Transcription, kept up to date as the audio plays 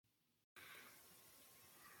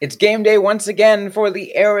It's game day once again for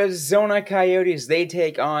the Arizona Coyotes. They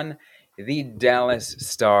take on the Dallas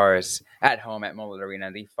Stars at home at Mullet Arena,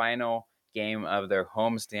 the final game of their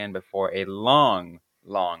homestand before a long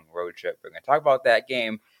road trip. We're going to talk about that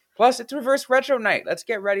game. Plus, it's Reverse Retro Night. Let's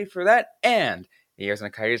get ready for that. And the Arizona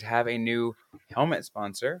Coyotes have a new helmet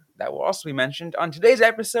sponsor that will also be mentioned on today's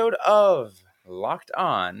episode of Locked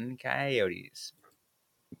On Coyotes.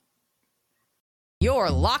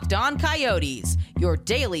 You're Locked On Coyotes, your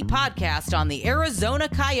daily podcast on the Arizona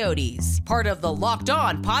Coyotes, part of the Locked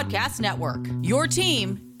On Podcast Network, your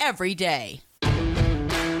team every day.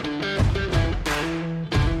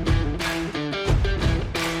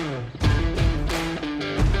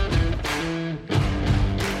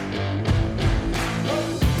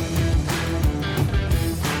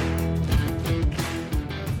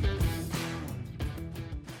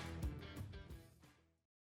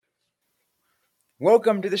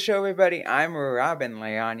 Welcome to the show, everybody. I'm Robin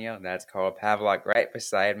Leonio. That's Carl Pavlok right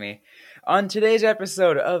beside me. On today's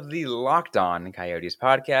episode of the Locked On Coyotes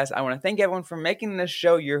podcast, I want to thank everyone for making this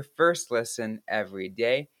show your first listen every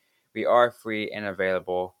day. We are free and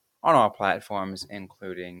available on all platforms,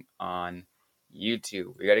 including on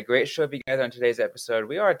YouTube. We got a great show for you guys on today's episode.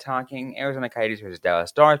 We are talking Arizona Coyotes versus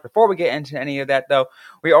Dallas Stars. Before we get into any of that, though,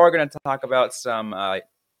 we are going to talk about some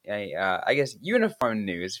uniform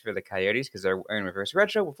news for the Coyotes because they're wearing Reverse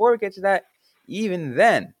Retro. Before we get to that, even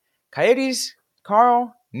then, Coyotes,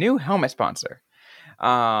 Carl, new helmet sponsor.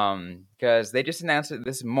 Because they just announced it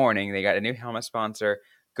this morning. They got a new helmet sponsor.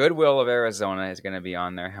 Goodwill of Arizona is going to be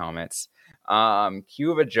on their helmets.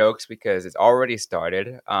 Cue the jokes because it's already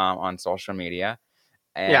started on social media.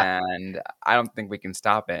 And I don't think we can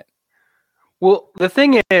stop it. Well, the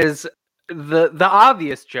thing is, the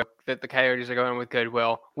obvious joke that the Coyotes are going with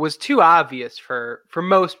Goodwill was too obvious for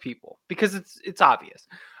most people because it's obvious.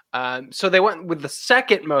 So they went with the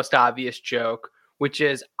second most obvious joke, which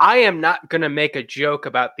is I am not going to make a joke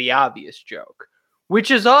about the obvious joke,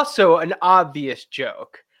 which is also an obvious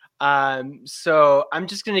joke. So I'm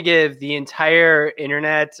just going to give the entire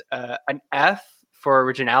internet an F for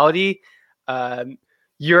originality.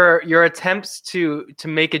 Your attempts to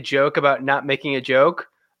make a joke about not making a joke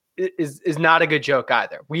is not a good joke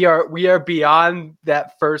either. We are beyond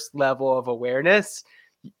that first level of awareness.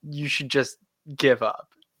 You should just give up.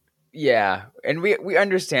 Yeah, and we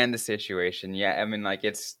understand the situation. Yeah, I mean, like,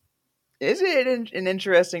 is it an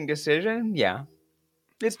interesting decision? Yeah,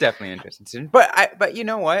 it's definitely an interesting decision. But you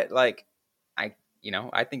know what? Like, I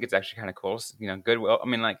think it's actually kind of cool. Goodwill. I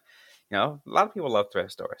mean, like, a lot of people love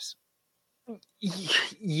thrift stores.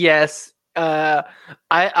 Yes. I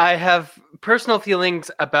have personal feelings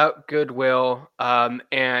about Goodwill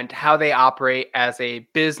and how they operate as a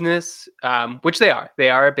business, which they are. They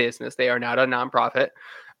are a business. They are not a nonprofit.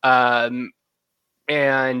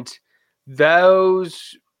 And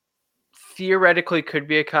those theoretically could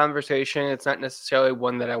be a conversation. It's not necessarily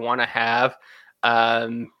one that I want to have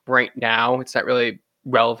right now. It's not really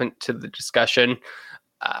relevant to the discussion.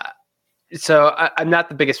 So I'm not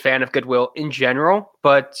the biggest fan of Goodwill in general,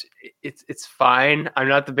 but it's fine. I'm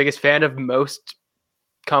not the biggest fan of most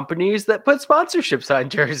companies that put sponsorships on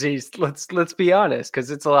jerseys. Let's be honest,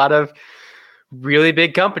 because it's a lot of really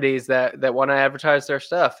big companies that want to advertise their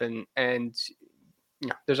stuff, and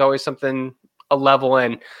there's always something a level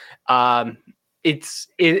in. It's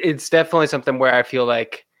definitely something where I feel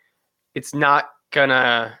like it's not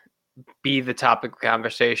gonna be the topic of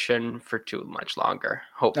conversation for too much longer.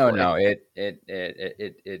 Hopefully. Oh no, it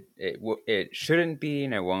shouldn't be,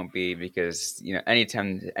 and it won't be, because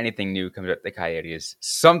anytime anything new comes up the Coyotes,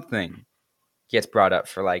 something gets brought up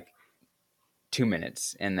for like 2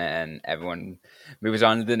 minutes, and then everyone moves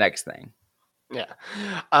on to the next thing. Yeah.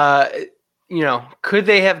 Could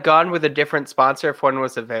they have gone with a different sponsor if one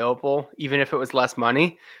was available, even if it was less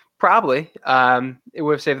money? Probably. It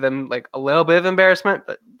would have saved them like a little bit of embarrassment,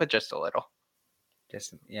 but just a little.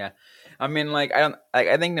 Just, yeah. I mean, like,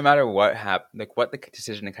 I think no matter what happened, like what the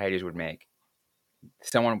decision the Coyotes would make,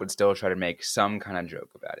 someone would still try to make some kind of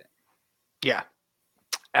joke about it. Yeah,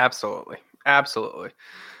 absolutely.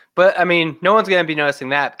 But I mean, no one's going to be noticing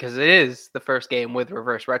that because it is the first game with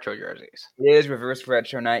Reverse Retro jerseys. It is Reverse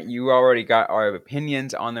Retro Night. You already got our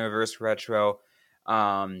opinions on the Reverse Retro.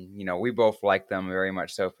 We both like them very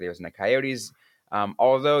much so for the Arizona Coyotes.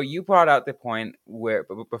 Although you brought out the point where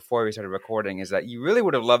before we started recording is that you really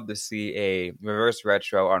would have loved to see a Reverse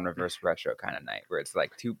Retro on Reverse Retro kind of night where it's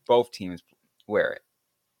like both teams wear it.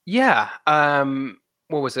 Yeah.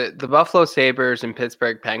 What was it? The Buffalo Sabres and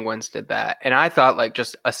Pittsburgh Penguins did that. And I thought, like,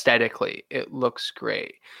 just aesthetically, it looks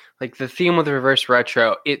great. Like, the theme with the Reverse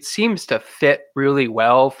Retro, it seems to fit really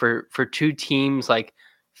well for two teams, like,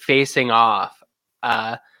 facing off,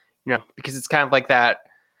 because it's kind of like that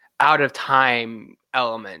out of time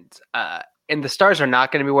element. And the Stars are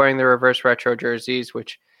not going to be wearing the reverse retro jerseys,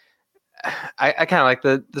 which I kind of like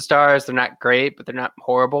the Stars. They're not great, but they're not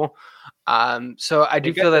horrible. So I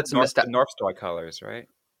do feel that's a misstep. North Star colors, right?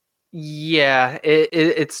 Yeah,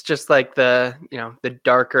 it's just like the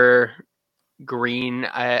darker green,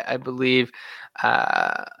 I believe.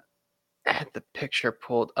 I had the picture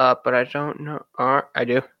pulled up, but I don't know. I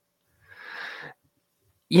do.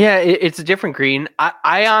 Yeah, it's a different green.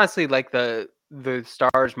 I honestly like the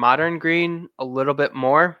Stars modern green a little bit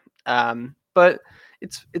more, but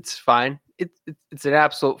it's fine. It's an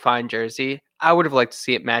absolute fine jersey. I would have liked to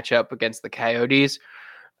see it match up against the Coyotes,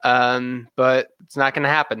 but it's not going to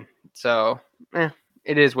happen. So,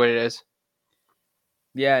 it is what it is.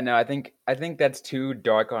 Yeah, no, I think that's too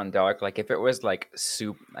dark on dark. Like if it was like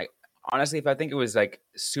honestly, if I think it was like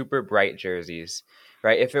super bright jerseys,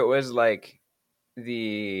 right? If it was like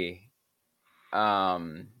the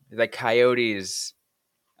Coyotes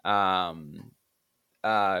V1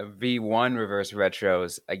 reverse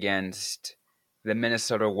retros against the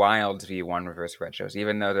Minnesota Wild V1 reverse retros,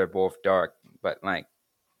 even though they're both dark, but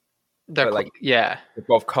they're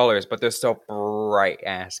both colors, but they're still bright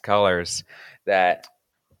ass colors that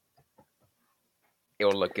it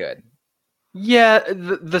will look good. Yeah,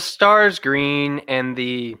 the Stars green and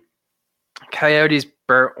the Coyotes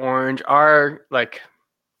burnt orange are like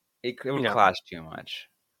it would clash too much.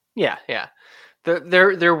 Yeah.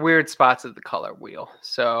 They're weird spots of the color wheel.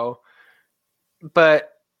 So, but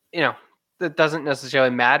that doesn't necessarily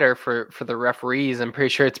matter for the referees. I'm pretty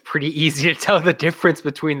sure it's pretty easy to tell the difference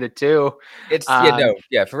between the two. It's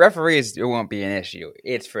for referees it won't be an issue.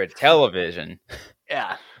 It's for television.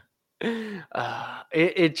 Yeah.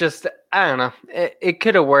 It just, I don't know. It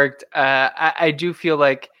could have worked. I do feel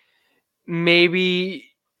like maybe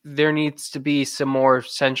there needs to be some more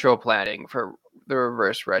central planning for the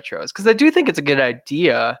reverse retros, because I do think it's a good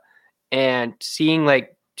idea, and seeing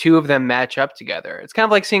like two of them match up together, it's kind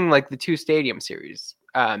of like seeing like the two Stadium Series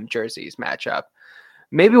jerseys match up.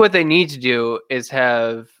 Maybe what they need to do is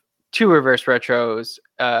have two reverse retros,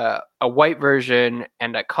 a white version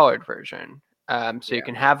and a colored version. You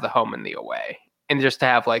can have the home and the away, and just to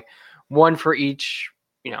have like one for each,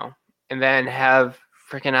 and then have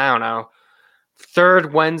freaking, I don't know,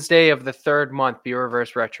 third Wednesday of the third month be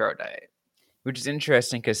reverse retro day. Which is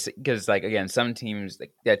interesting because like again, some teams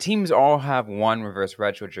teams all have one reverse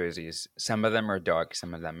retro jerseys. Some of them are dark,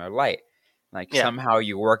 some of them are light. Somehow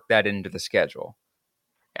you work that into the schedule.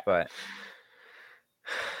 Yeah. But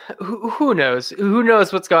who knows? Who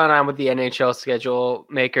knows what's going on with the NHL schedule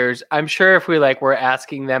makers? I'm sure if we were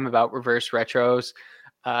asking them about reverse retros,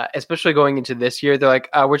 especially going into this year, they're like,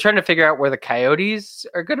 we're trying to figure out where the Coyotes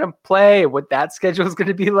are going to play, what that schedule is going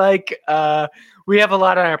to be like. We have a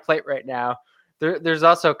lot on our plate right now. There's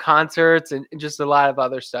also concerts and just a lot of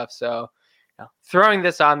other stuff. So throwing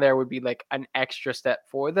this on there would be like an extra step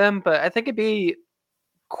for them. But I think it'd be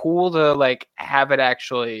cool to have it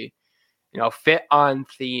actually, fit on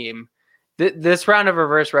theme. This round of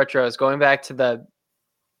reverse retros, going back to the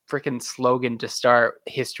freaking slogan to start,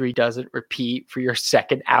 history doesn't repeat, for your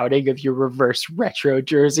second outing of your reverse retro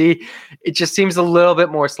jersey. It just seems a little bit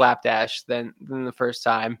more slapdash than the first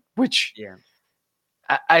time, which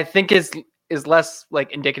I think is less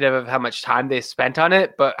indicative of how much time they spent on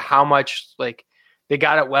it, but how much they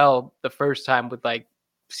got it well the first time with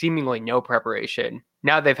seemingly no preparation.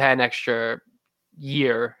 Now they've had an extra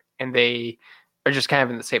year and they are just kind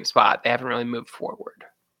of in the same spot. They haven't really moved forward.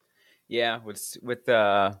 Yeah, with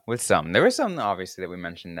some, there were some obviously that we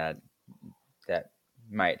mentioned that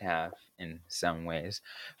might have in some ways,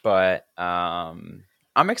 but I'm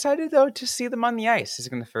excited though to see them on the ice. This is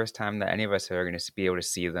going to be the first time that any of us are going to be able to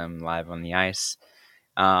see them live on the ice.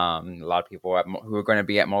 A lot of people who are going to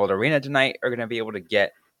be at Mullet Arena tonight are going to be able to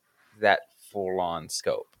get that full-on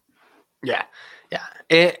scope. Yeah.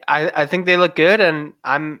 I think they look good, and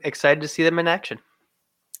I'm excited to see them in action.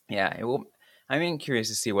 Yeah, it will. I'm curious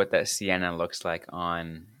to see what that Sienna looks like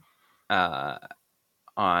on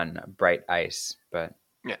bright ice, but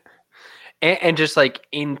yeah, and just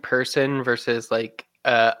in person versus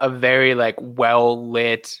a very well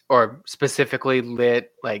lit or specifically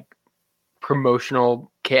lit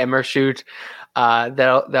promotional camera shoot.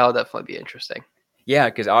 That'll definitely be interesting. Yeah,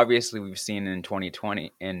 because obviously we've seen in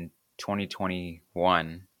 2020 and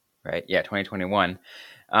 2021, right? Yeah, 2021.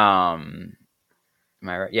 Am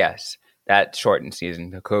I right? Yes, that shortened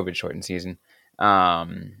season, the COVID shortened season.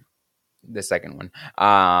 The second one,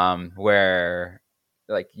 where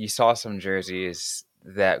you saw some jerseys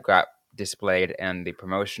that got displayed in the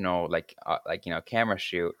promotional camera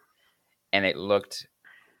shoot, and it looked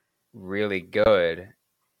really good.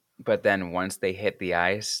 But then once they hit the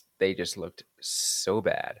ice, they just looked so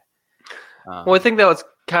bad. Well, I think that was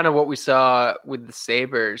kind of what we saw with the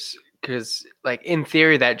Sabres, because like in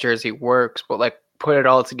theory that jersey works, but like put it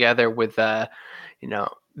all together with the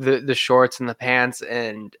shorts and the pants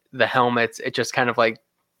and the helmets, it just kind of like,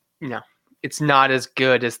 it's not as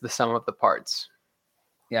good as the sum of the parts.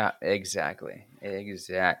 Yeah, exactly. We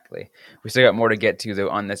still got more to get to, though,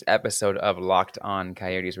 on this episode of Locked On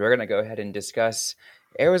Coyotes. We're going to go ahead and discuss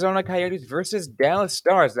Arizona Coyotes versus Dallas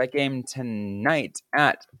Stars. That game tonight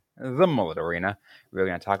at the Mullet Arena. We're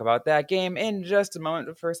going to talk about that game in just a moment.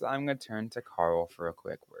 But first, I'm going to turn to Carl for a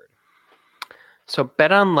quick word. So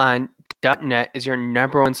betonline.net is your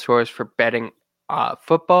number one source for betting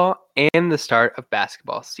football and the start of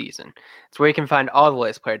basketball season. It's where you can find all the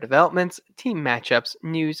latest player developments, team matchups,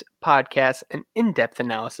 news, podcasts, and in-depth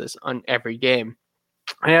analysis on every game.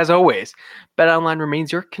 And as always, BetOnline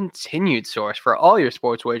remains your continued source for all your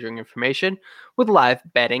sports wagering information with live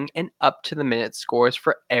betting and up-to-the-minute scores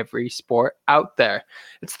for every sport out there.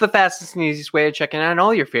 It's the fastest and easiest way of checking out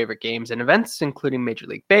all your favorite games and events, including Major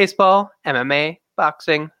League Baseball, MMA,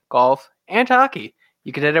 boxing, golf, and hockey.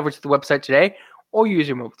 You can head over to the website today or use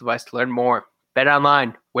your mobile device to learn more.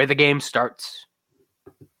 BetOnline, where the game starts.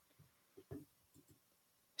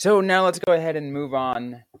 So now let's go ahead and move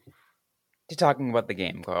on to talking about the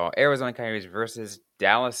game, Carl. Arizona Coyotes versus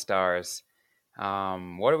Dallas Stars.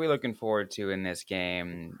 What are we looking forward to in this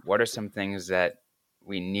game? What are some things that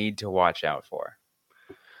we need to watch out for?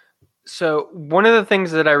 So one of the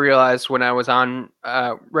things that I realized when I was on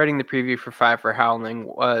writing the preview for Five for Howling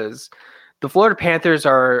was the Florida Panthers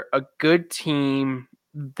are a good team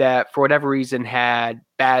that, for whatever reason, had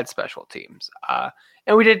bad special teams.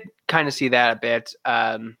 And we did kind of see that a bit.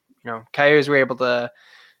 Coyotes were able to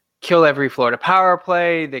kill every Florida power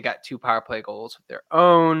play. They got 2 power play goals of their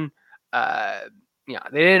own. They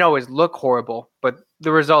didn't always look horrible, but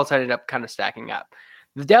the results ended up kind of stacking up.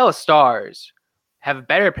 The Dallas Stars have a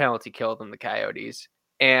better penalty kill than the Coyotes,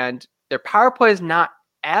 and their power play is not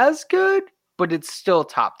as good, but it's still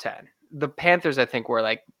top 10. The Panthers, I think, were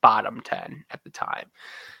like bottom 10 at the time.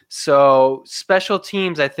 So special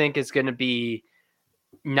teams, I think, is going to be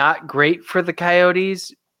not great for the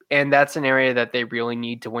Coyotes, and that's an area that they really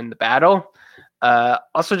need to win the battle.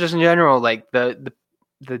 Also, just in general, like the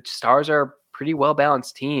Stars are a pretty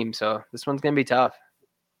well-balanced team, so this one's going to be tough.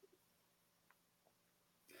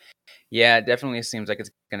 Yeah, it definitely seems like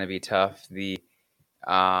it's going to be tough. To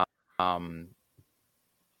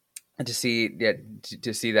see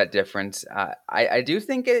that difference, I do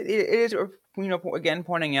think it is. Again,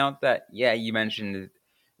 pointing out that you mentioned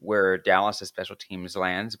where Dallas' special teams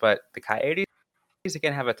lands, but the Coyotes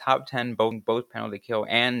again have a top 10 both penalty kill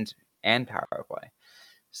and power play.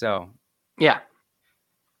 So yeah,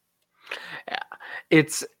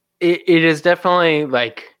 it is definitely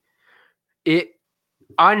like it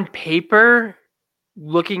on paper.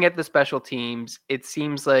 Looking at the special teams, it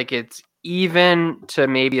seems like it's even to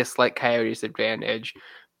maybe a slight Coyotes advantage,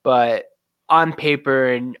 but on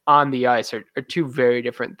paper and on the ice are 2 very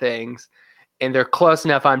different things, and they're close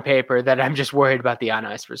enough on paper that I'm just worried about the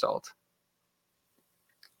on-ice result.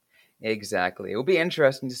 Exactly. It will be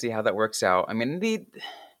interesting to see how that works out. I mean,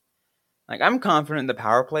 I'm confident the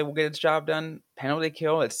power play will get its job done. Penalty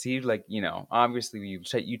kill, it seemed like, obviously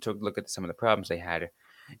you took a look at some of the problems they had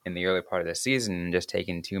in the early part of the season and just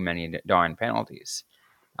taking too many darn penalties.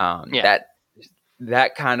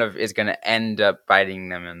 That kind of is going to end up biting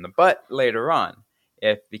them in the butt later on,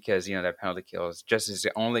 because their penalty kill is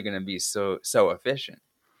only going to be so efficient.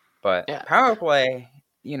 But power play,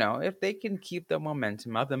 if they can keep the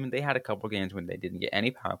momentum up, they had a couple games when they didn't get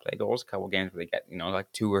any power play goals, a couple games where they get like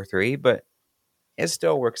 2 or 3, but it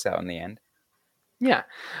still works out in the end. Yeah,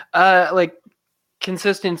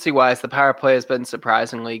 consistency wise, the power play has been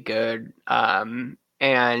surprisingly good.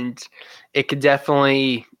 And it could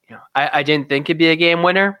definitely, I didn't think it'd be a game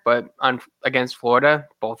winner, but against Florida,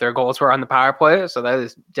 both their goals were on the power play. So that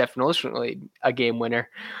is definitely a game winner.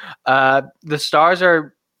 The Stars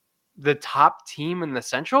are the top team in the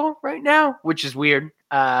Central right now, which is weird.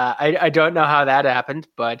 I don't know how that happened,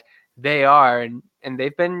 but they are, and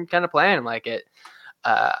they've been kind of playing like it.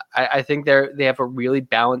 I think they have a really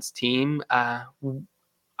balanced team.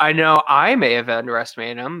 I know I may have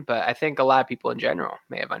underestimated them, but I think a lot of people in general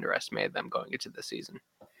may have underestimated them going into the season.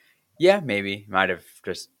 Yeah, maybe. Might have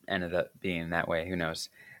just ended up being that way. Who knows?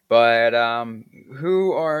 But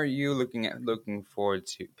who are you looking forward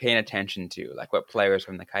to, paying attention to? Like what players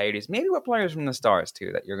from the Coyotes, maybe what players from the Stars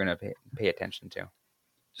too, that you're going to pay attention to?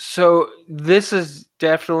 So this is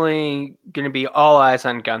definitely going to be all eyes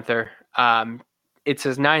on Gunther. It's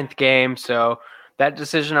his 9th game, so that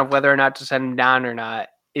decision of whether or not to send him down or not,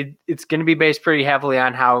 it's going to be based pretty heavily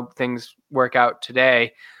on how things work out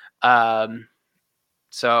today.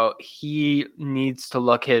 So he needs to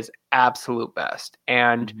look his absolute best.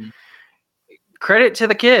 And credit to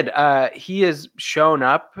the kid. He has shown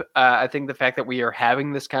up. I think the fact that we are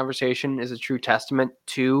having this conversation is a true testament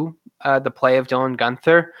to the play of Dylan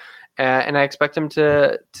Gunther. And I expect him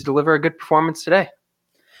to deliver a good performance today.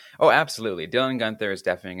 Oh, absolutely. Dylan Gunther is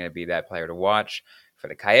definitely going to be that player to watch for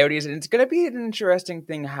the Coyotes. And it's going to be an interesting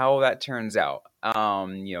thing how that turns out.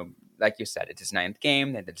 Like you said, it's his 9th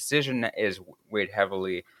game, and the decision is weighed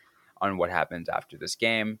heavily on what happens after this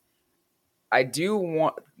game. I do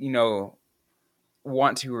want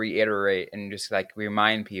to reiterate and just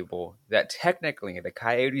remind people that technically the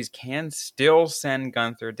Coyotes can still send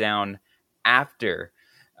Gunther down after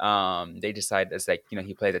they decide it's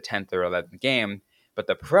he plays a 10th or 11th game. But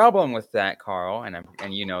the problem with that, Carl, and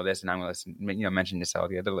you know this, and I'm going to mention this to all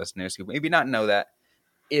the other listeners who maybe not know that,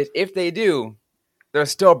 is if they do, they're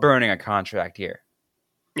still burning a contract here.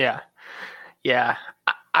 Yeah.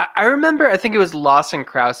 I remember, I think it was Lawson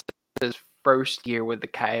Krause's first year with the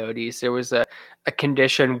Coyotes. There was a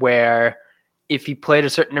condition where if he played a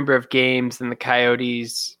certain number of games, then the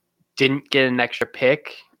Coyotes didn't get an extra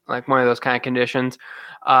pick, like one of those kind of conditions.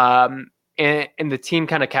 And the team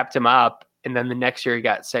kind of kept him up. And then the next year he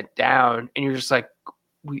got sent down, and you're just like,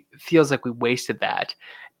 it feels like we wasted that.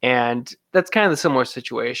 And that's kind of the similar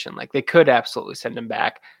situation. Like, they could absolutely send him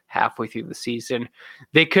back halfway through the season.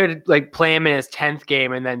 They could play him in his 10th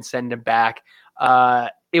game and then send him back.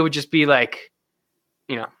 It would just be a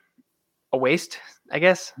waste, I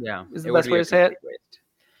guess. Yeah. Is the best way to say it.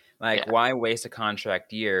 Waste. Why waste a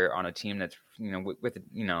contract year on a team that's,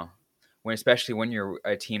 especially when you're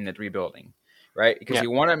a team that's rebuilding, right? Because you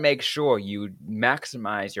want to make sure you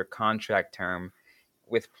maximize your contract term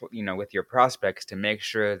with your prospects to make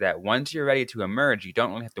sure that once you're ready to emerge, you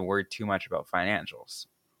don't really have to worry too much about financials.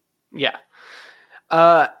 Yeah.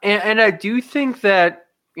 And I do think that,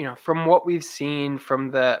 from what we've seen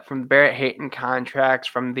from the Barrett Hayton contracts,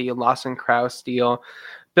 from the Lawson Krause deal,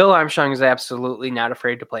 Bill Armstrong is absolutely not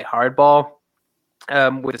afraid to play hardball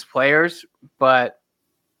with his players. But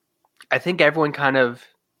I think everyone kind of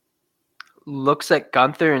looks at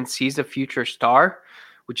Gunther and sees a future star,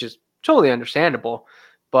 which is totally understandable,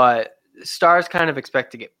 but stars kind of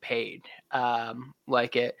expect to get paid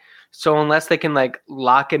So unless they can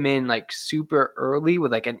lock him in super early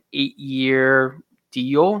with an 8-year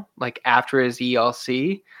deal, after his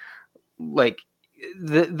ELC,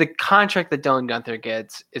 the contract that Dylan Gunther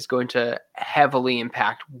gets is going to heavily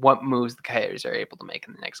impact what moves the Coyotes are able to make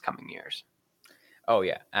in the next coming years. Oh,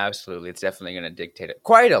 yeah, absolutely. It's definitely going to dictate it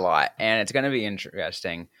quite a lot, and it's going to be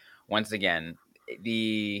interesting. Once again,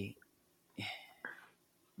 the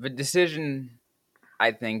decision,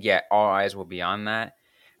 I think, all eyes will be on that.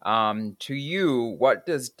 To you, what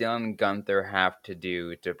does Dylan Gunther have to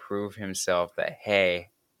do to prove himself that, hey,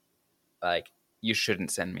 you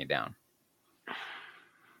shouldn't send me down?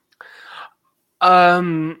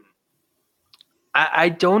 I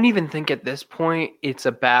don't even think at this point it's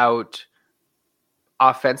about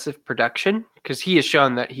offensive production, because he has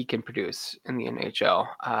shown that he can produce in the NHL.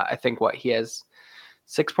 I think he has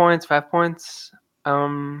 6 points, 5 points,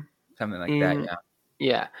 something like that.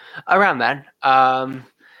 Yeah, around that.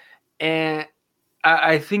 And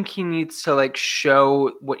I think he needs to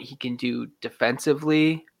show what he can do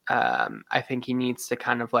defensively. I think he needs to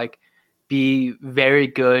kind of be very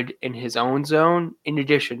good in his own zone in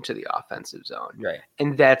addition to the offensive zone. Right.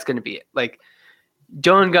 And that's going to be it.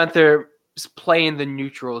 Dylan Gunther's play in the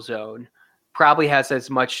neutral zone probably has as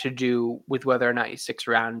much to do with whether or not he sticks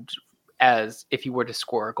around as if he were to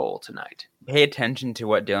score a goal tonight. Pay attention to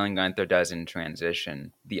what Dylan Gunther does in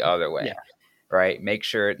transition the other way. Yeah. Right. Make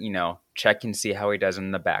sure, check and see how he does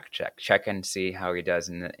in the back check. Check and see how he does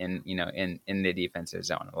in the defensive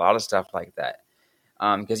zone. A lot of stuff like that.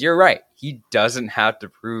 Because you're right. He doesn't have to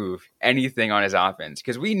prove anything on his offense,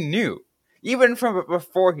 because we knew, even from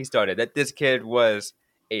before he started, that this kid was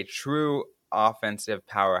a true offensive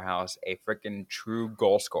powerhouse, a freaking true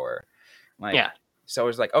goal scorer. So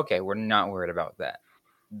it's okay, we're not worried about that.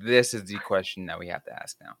 This is the question that we have to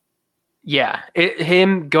ask now. Yeah,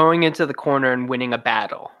 him going into the corner and winning a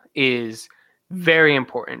battle is very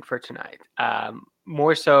important for tonight,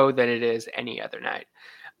 more so than it is any other night.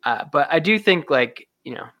 But I do think,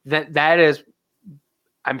 that is,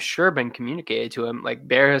 I'm sure, been communicated to him.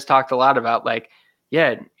 Bear has talked a lot about,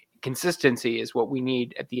 consistency is what we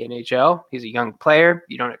need at the NHL. He's a young player.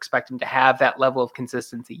 You don't expect him to have that level of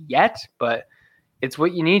consistency yet, but it's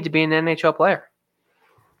what you need to be an NHL player.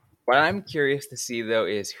 What I'm curious to see though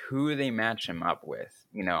is who they match him up with,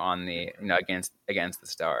 on the against the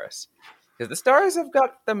Stars, because the Stars have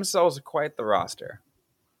got themselves quite the roster.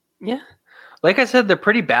 Yeah, like I said, they're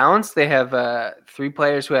pretty balanced. They have 3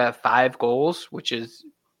 players who have 5 goals, which is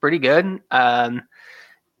pretty good.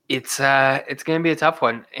 It's going to be a tough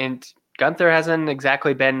one, and Gunther hasn't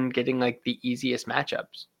exactly been getting like the easiest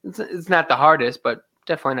matchups. It's not the hardest, but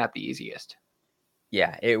definitely not the easiest.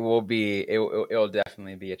 Yeah, it will be. It'll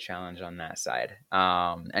definitely be a challenge on that side.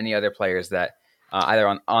 Any other players that either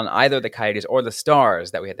on either the Coyotes or the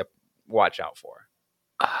Stars that we had to watch out for?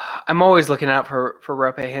 I'm always looking out for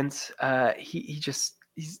Roope Hintz. He's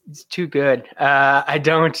too good.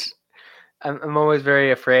 I'm always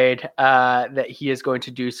very afraid that he is going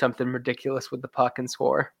to do something ridiculous with the puck and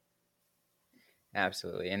score.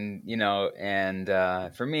 Absolutely, and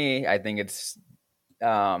for me, I think it's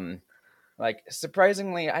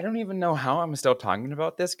surprisingly, I don't even know how I'm still talking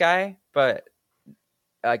about this guy, but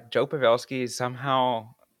Joe Pavelski is somehow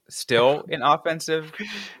still in offensive,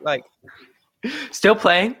 still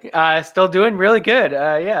playing, still doing really good.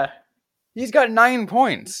 Yeah, he's got 9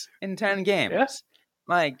 points in 10 games.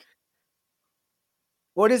 Yeah.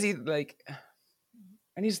 What is he like?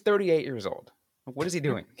 And he's 38 years old. What is he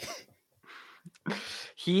doing?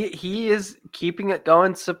 He is keeping it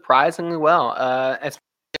going surprisingly well.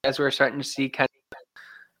 As we're starting to see kind of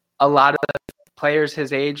a lot of players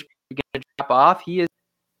his age begin to drop off, he is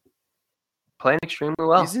playing extremely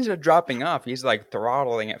well. He's not dropping off. He's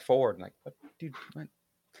throttling it forward. What, dude? What?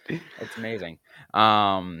 It's amazing.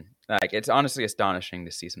 It's honestly astonishing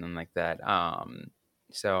to see something like that.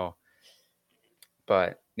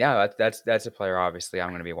 But yeah, that's a player obviously I'm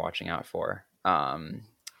going to be watching out for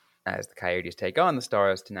as the Coyotes take on the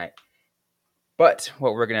Stars tonight. But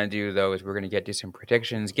what we're going to do, though, is we're going to get to some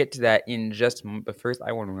predictions, get to that in just a moment. But first,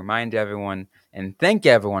 I want to remind everyone and thank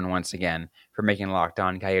everyone once again for making Locked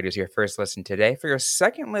On Coyotes your first listen today. For your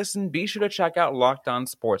second listen, be sure to check out Locked On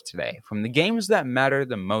Sports today. From the games that matter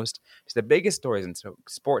the most to the biggest stories in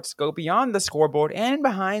sports, go beyond the scoreboard and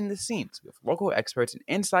behind the scenes with local experts and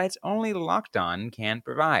insights only Locked On can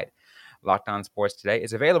provide. Locked On Sports today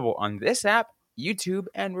is available on this app, YouTube,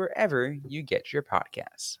 and wherever you get your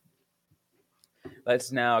podcasts.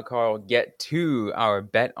 Let's now, Carl, get to our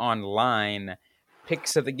Bet Online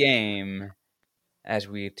picks of the game as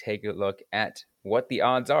we take a look at what the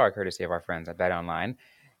odds are, courtesy of our friends at Bet Online.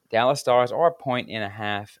 Dallas Stars are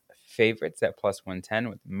 1.5 favorites at plus 110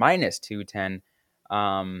 with minus 210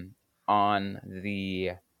 on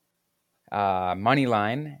the money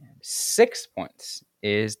line. 6 points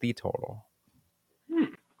is the total.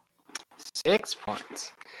 6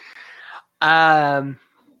 points.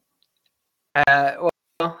 Well,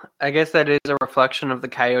 I guess that is a reflection of the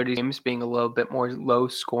Coyotes games being a little bit more low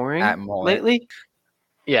scoring lately.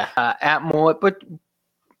 Yeah, at Mullet, but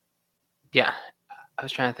yeah, I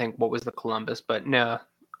was trying to think what was the Columbus, but no,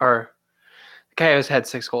 or the Coyotes had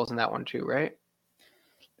 6 goals in that one too, right?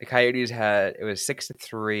 The Coyotes it was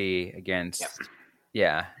 6-3 against,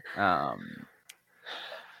 against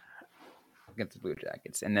the Blue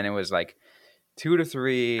Jackets, and then it was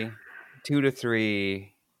 2-3,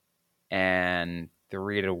 2-3. And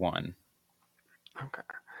 3-1. Okay.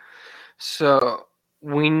 So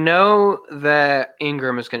we know that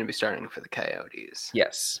Ingram is going to be starting for the Coyotes.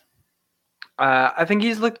 Yes. I think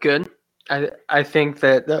he's looked good. I think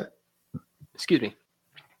that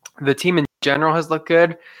the team in general has looked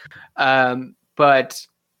good. But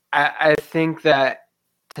I think that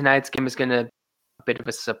tonight's game is going to be a bit of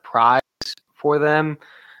a surprise for them.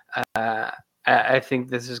 I think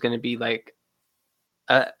this is going to be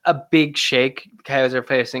a big shake. The Coyotes are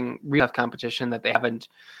facing real tough competition that they haven't,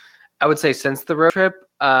 I would say, since the road trip.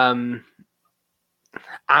 I'm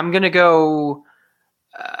going to go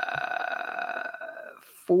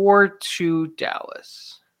 4-2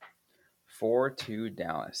 Dallas. 4-2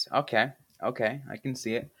 Dallas. Okay, I can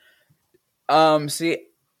see it. See,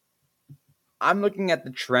 I'm looking at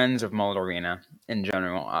the trends of Mullet Arena in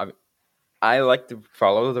general. I like to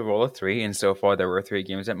follow the rule of 3, and so far there were 3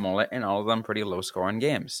 games at Mullet, and all of them pretty low-scoring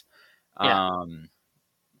games. Yeah.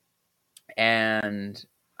 And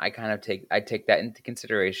I kind of take that into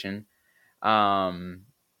consideration, and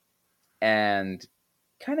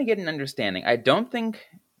kind of get an understanding. I don't think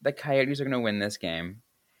the Coyotes are going to win this game,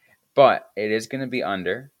 but it is going to be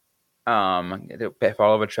under. They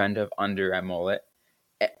follow a trend of under at Mullet,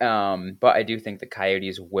 but I do think the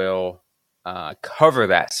Coyotes will cover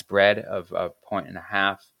that spread of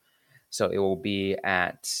 1.5. So it will be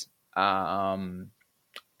at I'm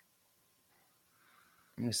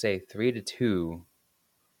going to say 3-2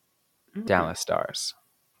 Dallas Stars.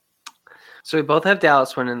 So we both have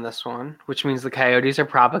Dallas winning this one, which means the Coyotes are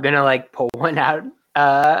probably going to like pull one out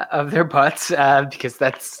of their butts because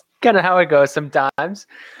that's kind of how it goes sometimes.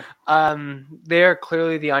 They're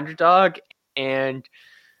clearly the underdog, and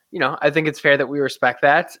I think it's fair that we respect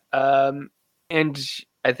that. And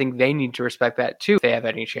I think they need to respect that too if they have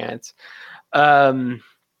any chance. I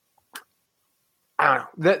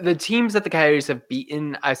don't know. The teams that the Coyotes have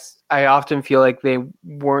beaten, I often feel like they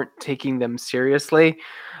weren't taking them seriously.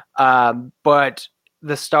 But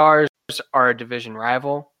the Stars are a division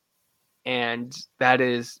rival, and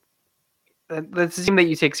that's a team that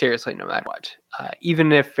you take seriously no matter what.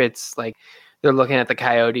 Even if it's like they're looking at the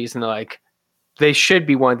Coyotes and they're like, they should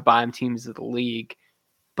be one of the bottom teams of the league,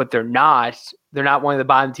 but they're not. They're not one of the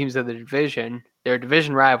bottom teams of the division. They're a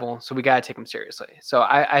division rival, so we got to take them seriously. So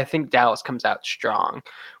I think Dallas comes out strong,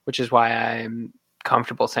 which is why I'm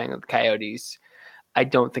comfortable saying that the Coyotes, I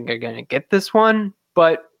don't think are going to get this one,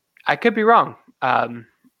 but I could be wrong.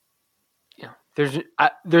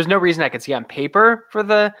 There's no reason I could see on paper for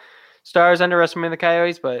the Stars underestimating the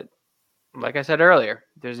Coyotes, but like I said earlier,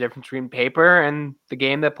 there's a difference between paper and the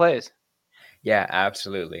game that plays. Yeah,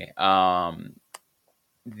 absolutely.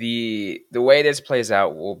 The way this plays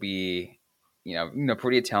out will be,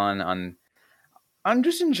 pretty telling on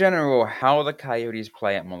just in general how the Coyotes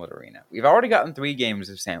play at Mullet Arena. We've already gotten 3 games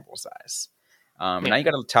of sample size. Now you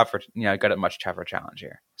got a much tougher challenge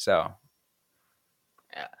here. So,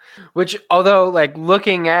 yeah. Which, although, like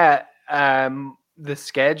looking at the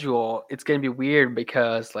schedule, it's going to be weird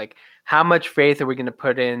because, like, how much faith are we going to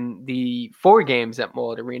put in the 4 games at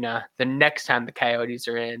Mullet Arena the next time the Coyotes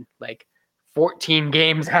are in, like, 14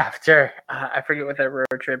 games after? I forget what that road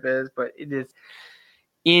trip is, but it is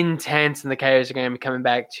intense, and the Coyotes are going to be coming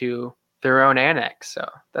back to their own annex. So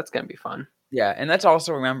that's going to be fun. Yeah, and let's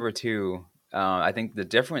also remember too. I think the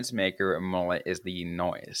difference maker at Mullet is the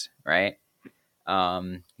noise, right?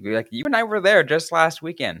 Like you and I were there just last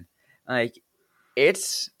weekend. Like,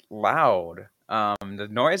 it's loud. The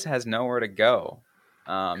noise has nowhere to go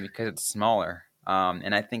because it's smaller.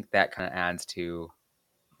 And I think that kind of adds to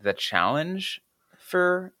the challenge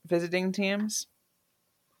for visiting teams.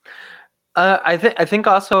 I think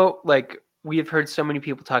also, like, we've heard so many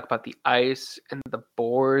people talk about the ice and the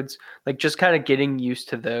boards, like just kind of getting used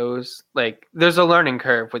to those. Like, there's a learning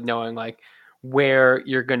curve with knowing like where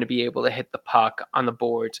you're going to be able to hit the puck on the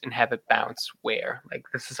boards and have it bounce where. Like,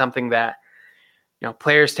 this is something that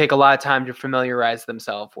players take a lot of time to familiarize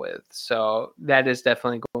themselves with. So that is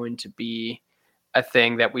definitely going to be a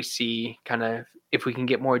thing that we see kind of if we can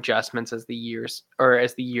get more adjustments as the year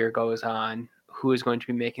goes on, who is going to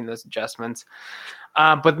be making those adjustments.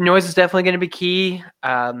 But noise is definitely going to be key.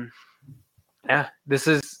 The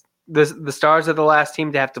Stars are the last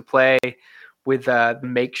team to have to play with the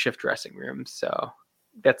makeshift dressing room. So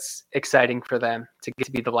that's exciting for them to get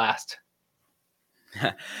to be the last.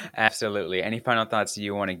 Absolutely. Any final thoughts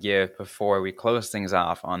you want to give before we close things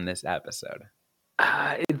off on this episode?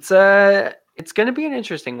 It's going to be an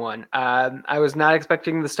interesting one. I was not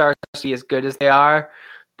expecting the Stars to be as good as they are,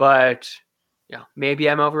 but maybe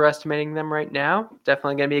I'm overestimating them right now.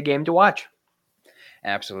 Definitely going to be a game to watch.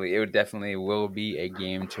 Absolutely. It definitely will be a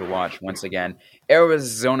game to watch. Once again,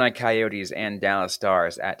 Arizona Coyotes and Dallas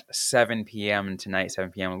Stars at 7 p.m. tonight, 7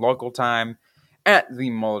 p.m. local time at the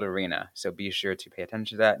Mullet Arena. So be sure to pay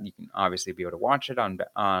attention to that. You can obviously be able to watch it on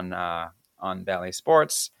Bally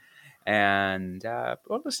Sports and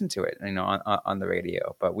we'll listen to it, on the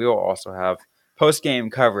radio. But we will also have post-game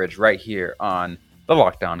coverage right here on the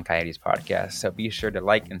Locked On Coyotes podcast. So be sure to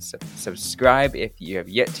like and subscribe if you have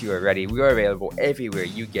yet to already. We are available everywhere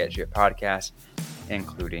you get your podcast,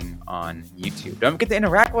 including on YouTube. Don't forget to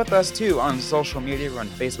interact with us too on social media. We're on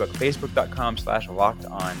Facebook,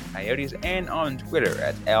 facebook.com/LockedOnCoyotes, and on Twitter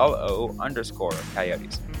at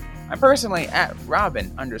LO_Coyotes. I'm personally at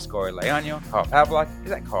Robin_Leonio. Carl Pavlock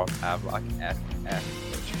is at Carl Pavlock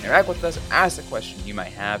FF. Interact with us, ask a question you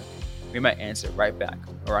might have. We might answer right back,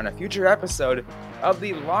 or on a future episode of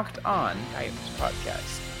the Locked On Coyotes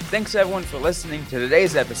podcast. Thanks everyone for listening to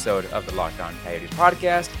today's episode of the Locked On Coyotes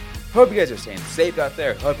podcast. Hope you guys are staying safe out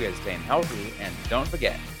there. Hope you guys are staying healthy, and don't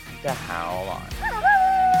forget to howl on.